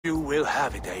will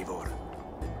have it, Eivor.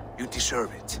 You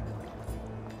deserve it.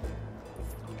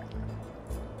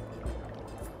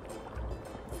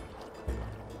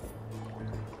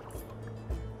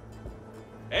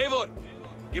 Eivor!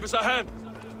 Give us a hand!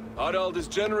 Harald is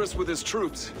generous with his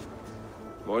troops.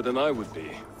 More than I would be.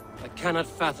 I cannot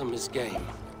fathom his game.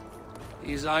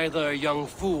 He's either a young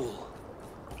fool,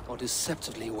 or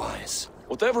deceptively wise.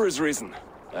 Whatever his reason,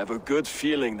 I have a good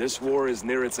feeling this war is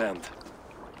near its end.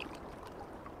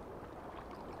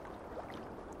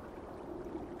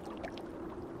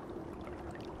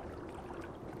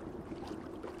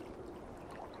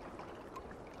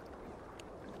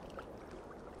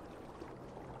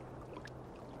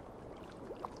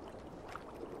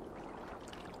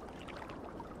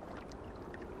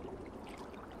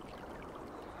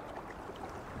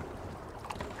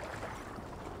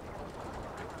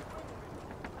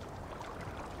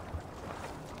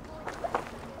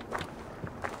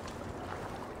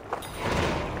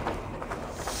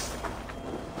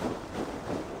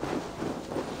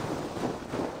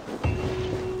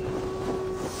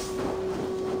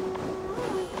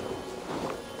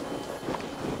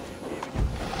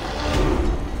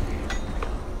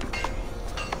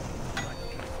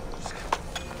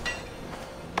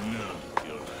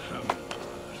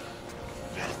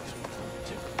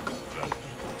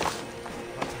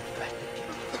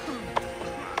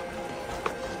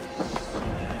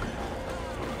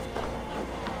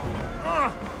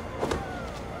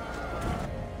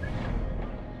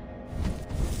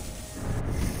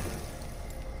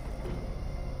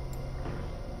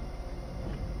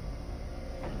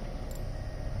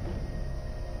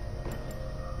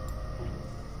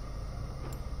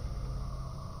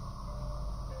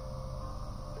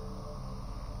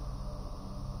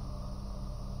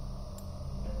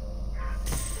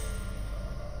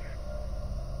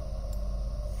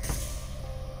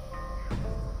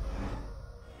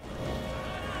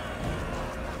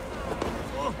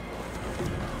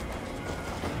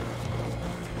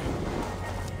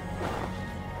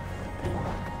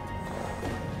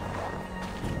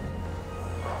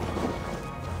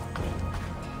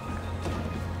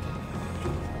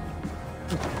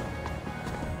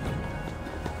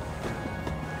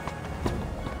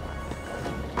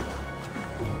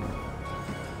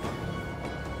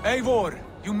 Eivor,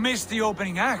 you missed the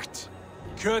opening act.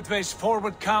 Kjotve's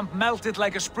forward camp melted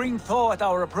like a spring thaw at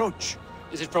our approach.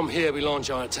 Is it from here we launch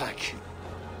our attack?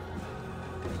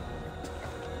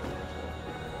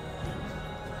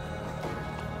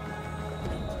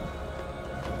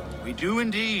 We do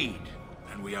indeed,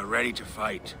 and we are ready to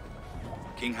fight.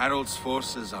 King Harald's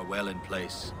forces are well in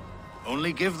place.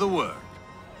 Only give the word.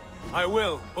 I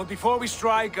will, but before we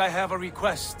strike, I have a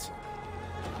request.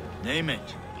 Name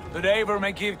it. That Eivor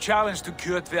may give challenge to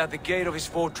Kjotve at the gate of his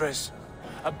fortress.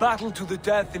 A battle to the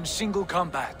death in single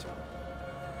combat.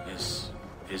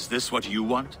 Is this what you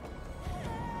want?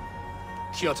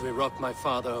 Kjotve robbed my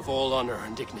father of all honor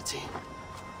and dignity.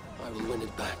 I will win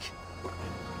it back.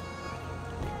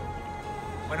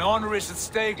 When honor is at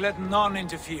stake, let none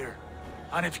interfere.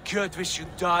 And if Kjotve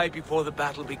should die before the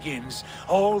battle begins,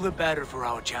 all the better for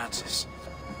our chances.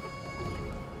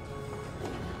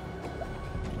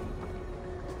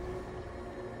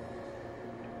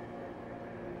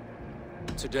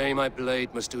 Today my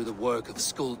blade must do the work of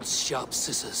Skuld's sharp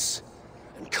scissors,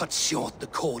 and cut short the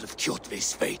cord of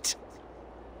Kjotve's fate.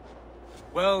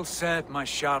 Well said, my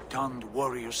sharp-tongued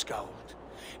warrior Skald.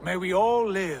 May we all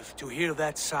live to hear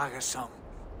that saga sung.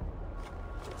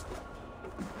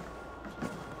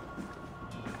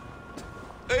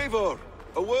 Eivor,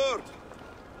 a word!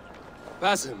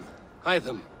 Basim,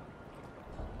 Hytham.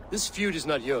 This feud is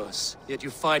not yours, yet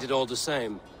you fight it all the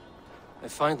same. I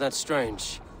find that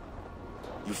strange.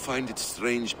 You find it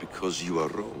strange because you are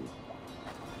wrong.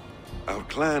 Our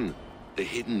clan, the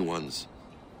Hidden Ones,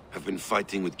 have been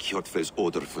fighting with Kjotve's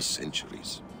order for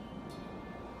centuries.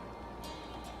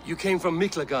 You came from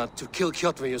Miklagard to kill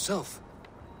Kjotve yourself?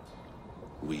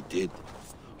 We did.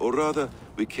 Or rather,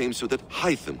 we came so that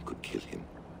Hytham could kill him.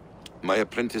 My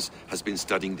apprentice has been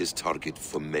studying this target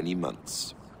for many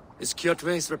months. Is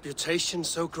Kjotve's reputation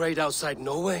so great outside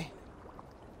Norway?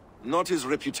 Not his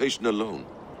reputation alone,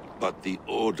 but the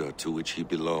order to which he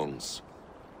belongs.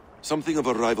 Something of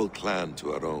a rival clan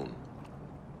to our own.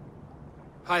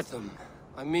 Hytham,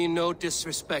 I mean no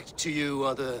disrespect to you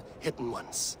or the Hidden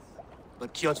Ones.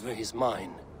 But Kjotve is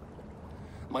mine.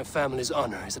 My family's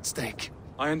honor is at stake.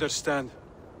 I understand.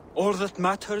 All that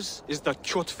matters is that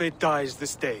Kjotve dies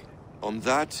this day. On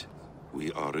that,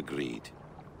 we are agreed.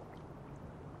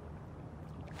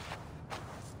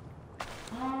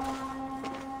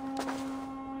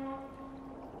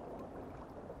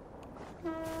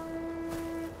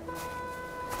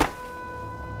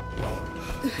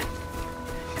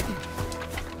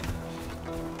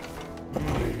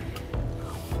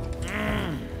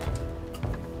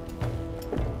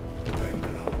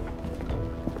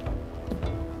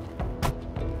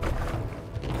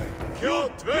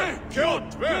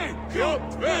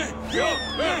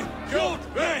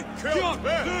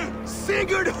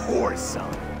 Sigurd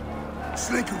Whoreson!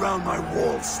 Slink around my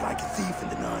walls like a thief in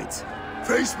the night.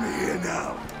 Face me here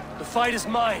now. The fight is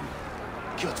mine,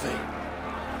 Kjotve.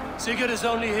 Sigurd is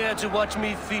only here to watch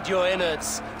me feed your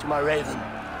innards to my raven.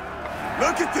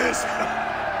 Look at this!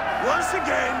 Once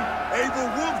again, Abel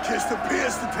Wolfkist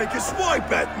appears to take a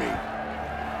swipe at me.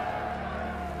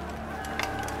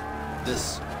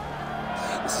 This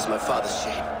is my father's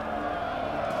shame.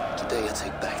 Today I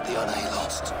take back the honor he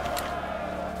lost.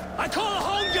 I call a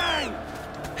home gang!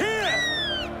 Here!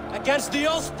 Against the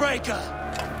Oathbreaker!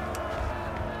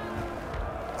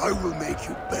 I will make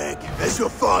you beg, as your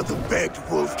father begged,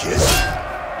 Wolfkiss.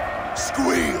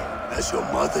 Squeal, as your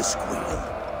mother squealed.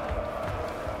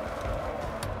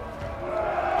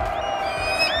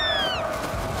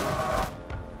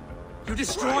 You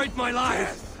destroyed my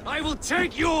life! I will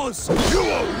take yours! You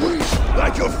are weak,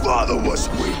 like your father was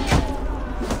weak!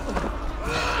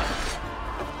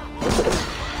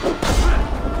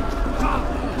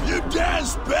 You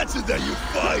dance better than you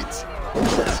fight!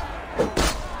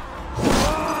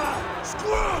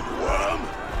 Squirm, worm!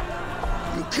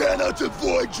 You cannot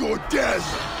avoid your death!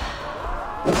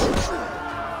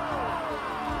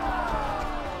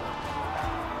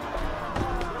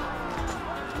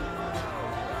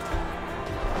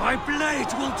 My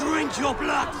blade will drink your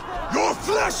blood! Your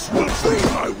flesh will feed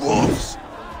my wolves!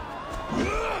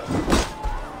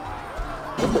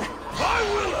 I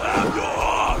will have your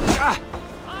heart!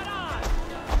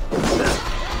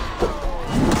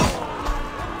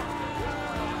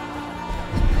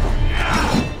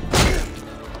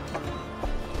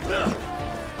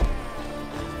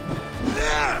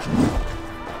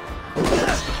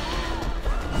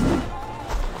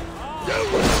 You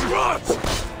will rot!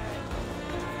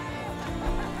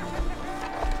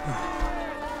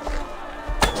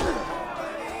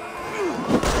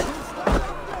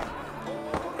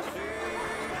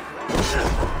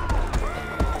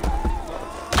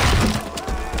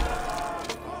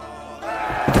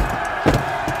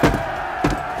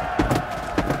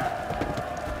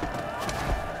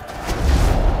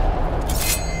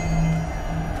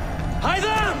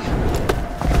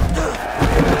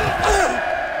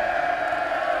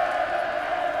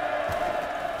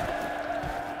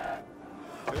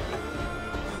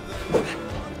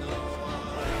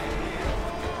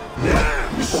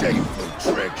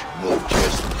 Shameful trick,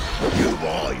 Wolfkiss. You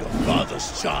are your father's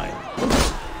child.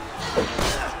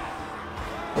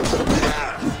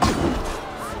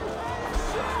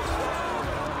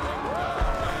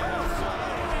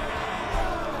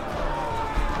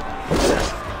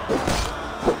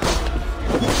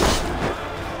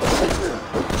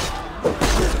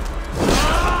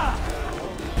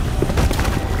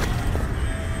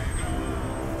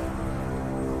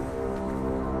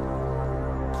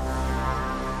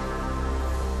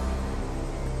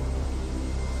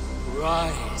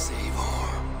 Rise, Eivor.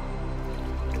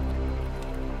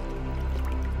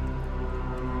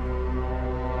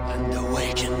 And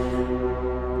awaken.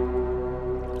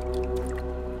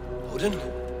 Odin?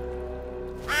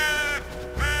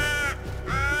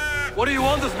 What do you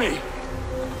want of me?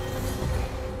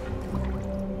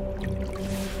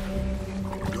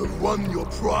 You have won your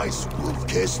prize,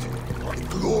 Wolfkist.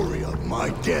 The glory of my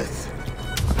death.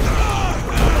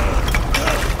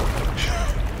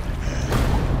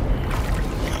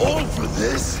 All for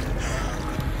this?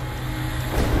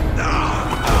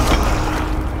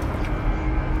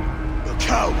 Your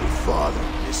coward father,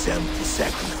 this empty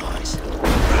sacrifice.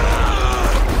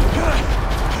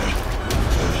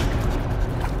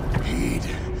 Heed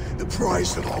the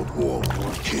price of our war,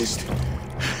 Wolfkist.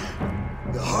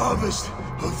 The harvest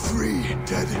of 3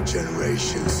 dead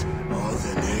generations. All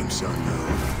their names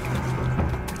unknown.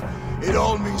 It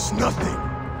all means nothing.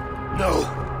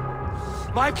 No.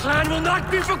 My clan will not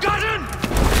be forgotten!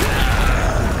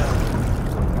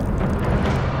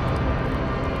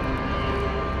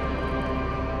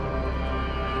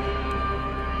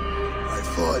 I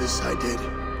fought as I did,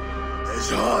 as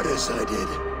hard as I did,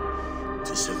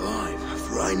 to survive,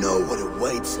 for I know what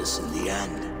awaits us in the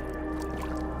end.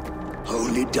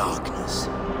 Only darkness.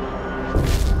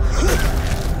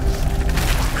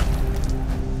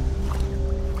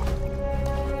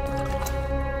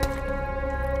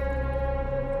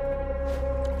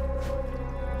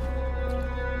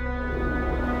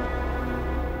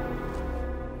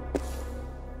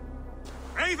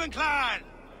 Raven Clan!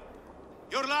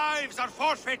 Your lives are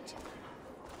forfeit.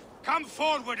 Come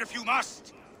forward if you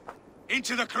must.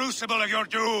 Into the crucible of your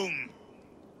doom.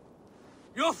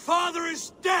 Your father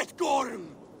is dead,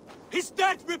 Gordon! His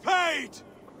debt repaid!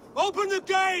 Open the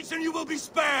gates and you will be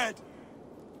spared!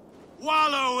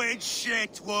 Wallow in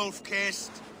shit,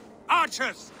 wolf-kissed.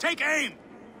 Archers, take aim!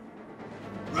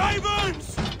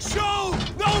 Ravens! Show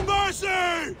no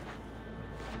mercy!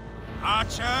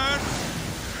 Archers,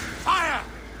 fire!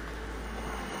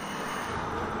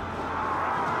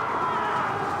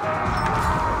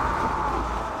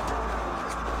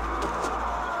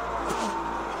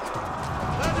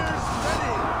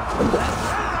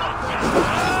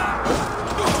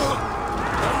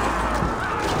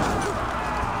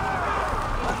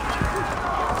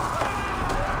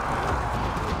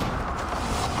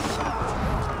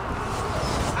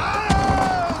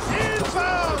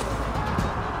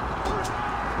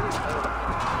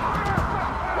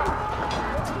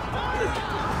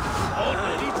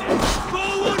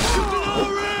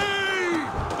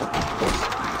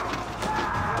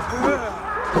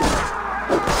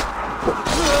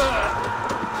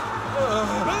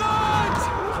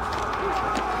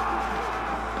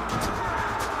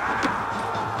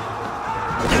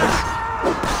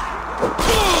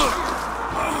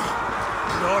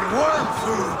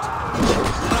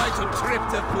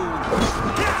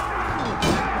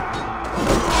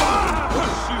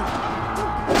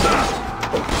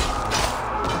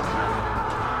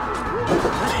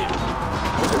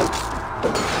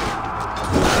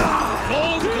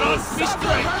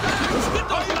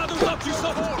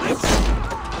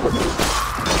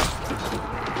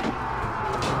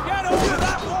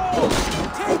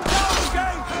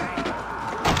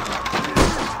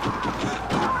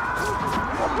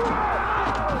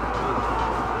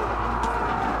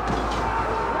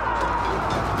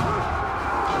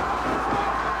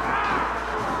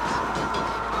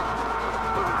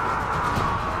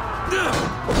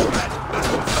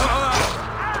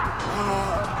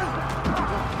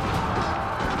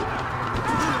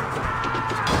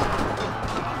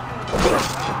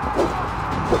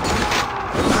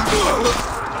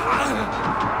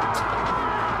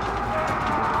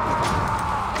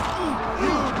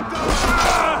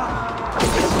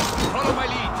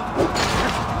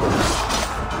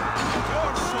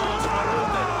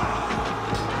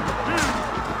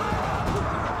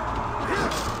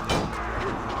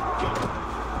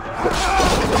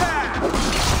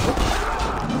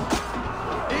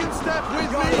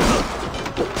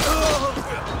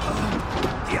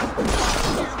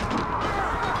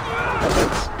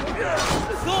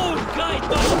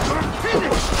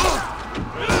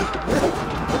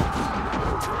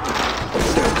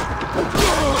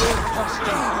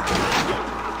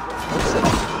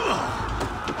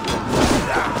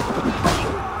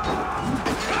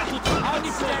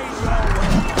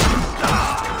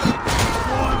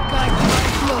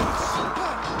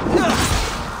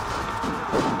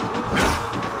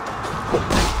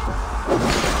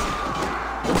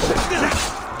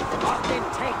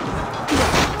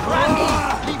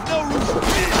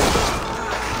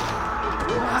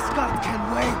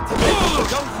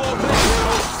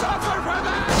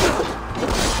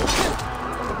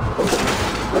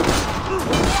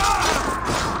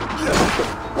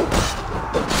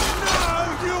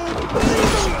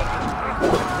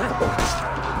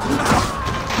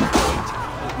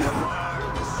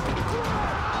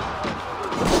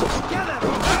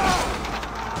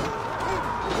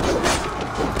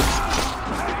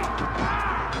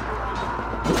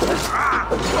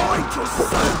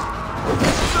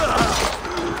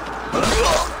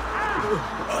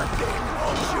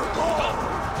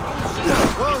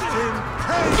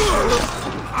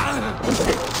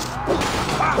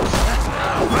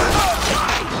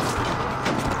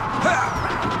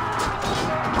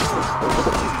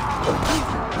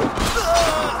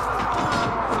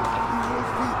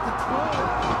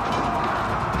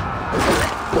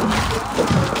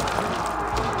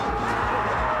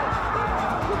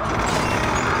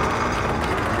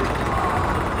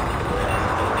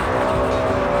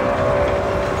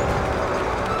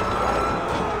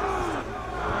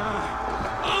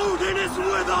 Odin is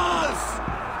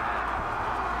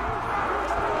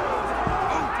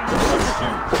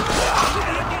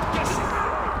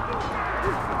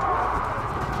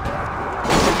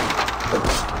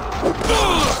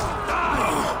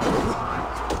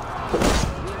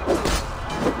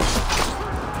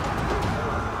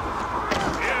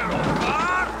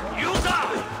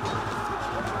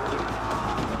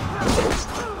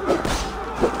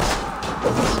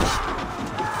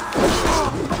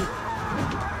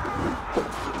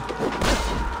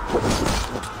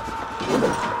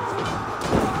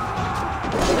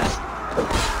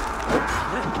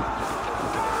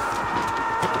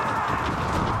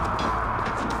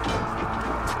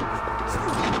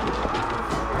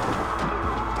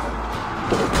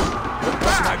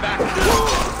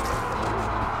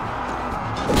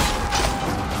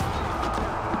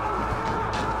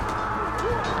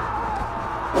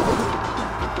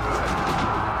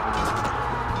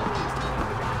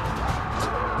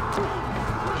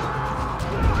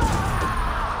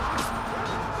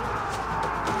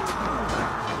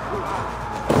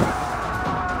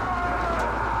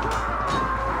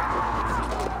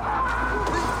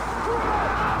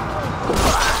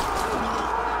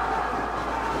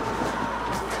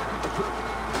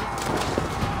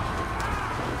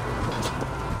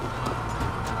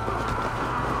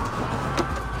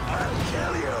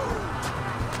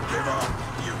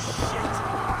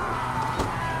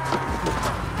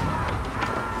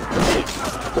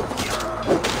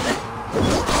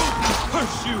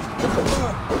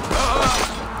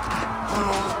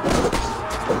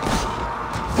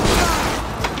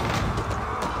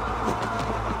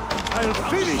I'll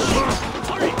finish you!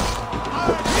 Hurry!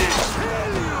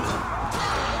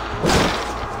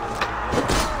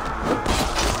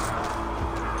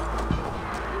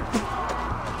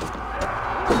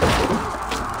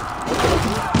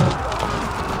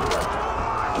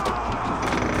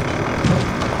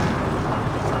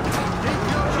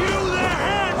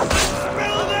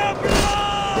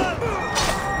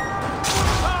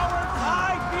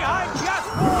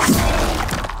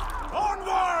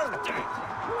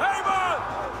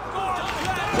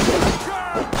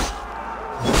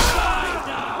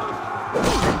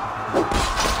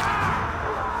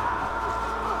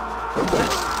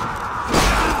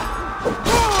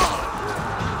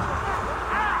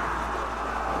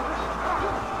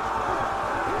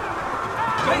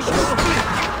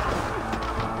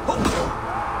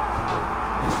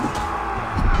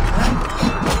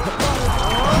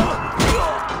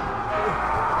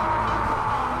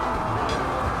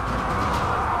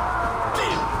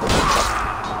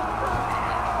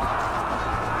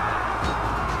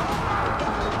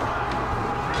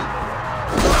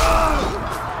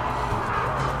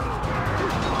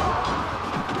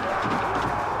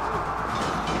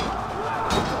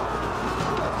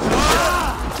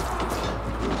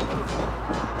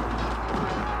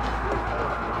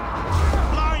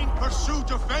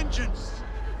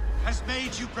 Has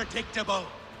made you predictable.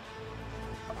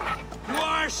 You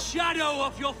are a shadow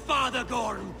of your father,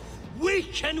 Gorm.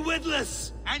 Weak and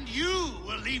witless. And you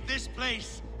will leave this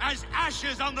place as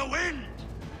ashes on the wind.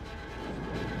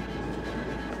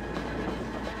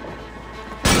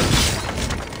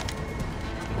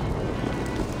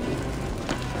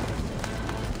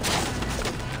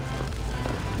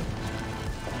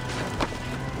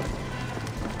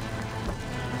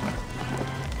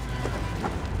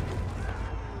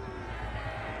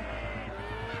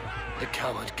 The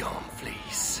coward Gorm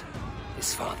flees.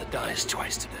 His father dies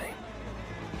twice today.